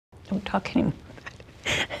Don't talk anymore.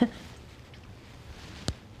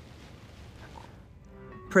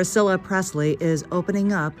 Priscilla Presley is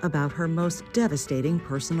opening up about her most devastating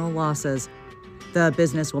personal losses. The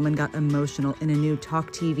businesswoman got emotional in a new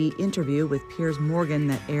TalkTV interview with Piers Morgan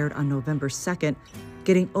that aired on November 2nd,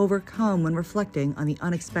 getting overcome when reflecting on the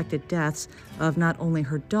unexpected deaths of not only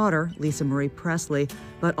her daughter, Lisa Marie Presley,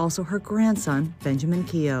 but also her grandson, Benjamin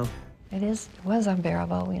Keough. It was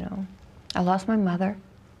unbearable, you know. I lost my mother,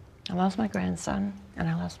 I lost my grandson, and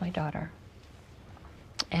I lost my daughter.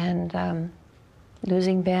 And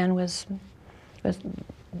losing Ben was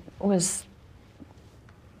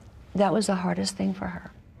that was the hardest thing for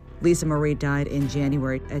her. Lisa Marie died in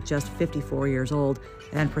January at just 54 years old,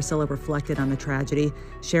 and Priscilla reflected on the tragedy,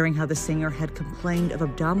 sharing how the singer had complained of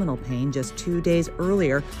abdominal pain just 2 days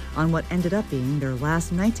earlier on what ended up being their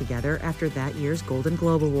last night together after that year's Golden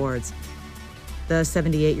Globe Awards. The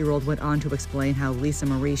 78-year-old went on to explain how Lisa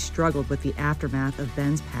Marie struggled with the aftermath of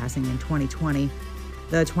Ben's passing in 2020.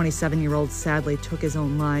 The 27-year-old sadly took his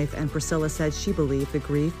own life, and Priscilla said she believed the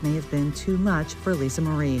grief may have been too much for Lisa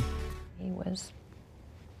Marie. He was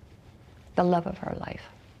the love of her life.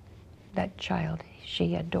 That child,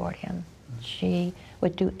 she adored him. She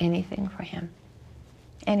would do anything for him,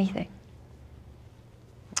 anything.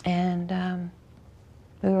 And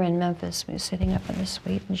we were in Memphis, we were sitting up in the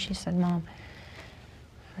suite, and she said, "Mom,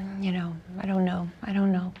 you know, I don't know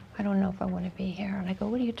if I want to be here." And I go,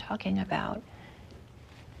 "What are you talking about?"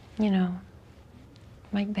 "You know,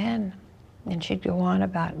 like Ben." And she'd go on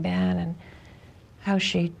about Ben and how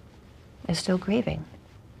she is still grieving.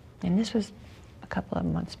 And this was a couple of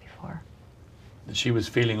months before. She was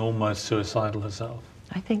feeling almost suicidal herself.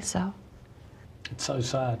 I think so. It's so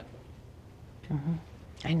sad. Mm-hmm.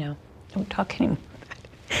 I know. Don't talk anymore.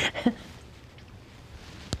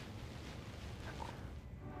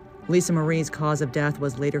 Lisa Marie's cause of death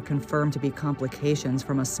was later confirmed to be complications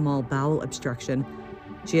from a small bowel obstruction.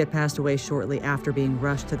 She had passed away shortly after being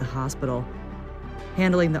rushed to the hospital.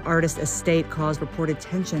 Handling the artist's estate caused reported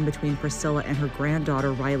tension between Priscilla and her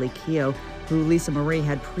granddaughter, Riley Keough, who Lisa Marie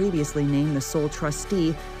had previously named the sole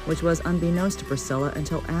trustee, which was unbeknownst to Priscilla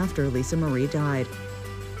until after Lisa Marie died.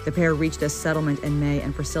 The pair reached a settlement in May,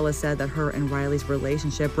 and Priscilla said that her and Riley's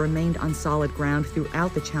relationship remained on solid ground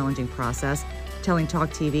throughout the challenging process, telling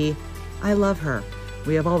TalkTV, "I love her.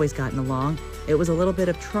 We have always gotten along. It was a little bit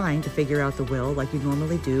of trying to figure out the will like you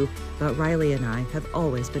normally do, but Riley and I have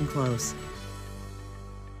always been close."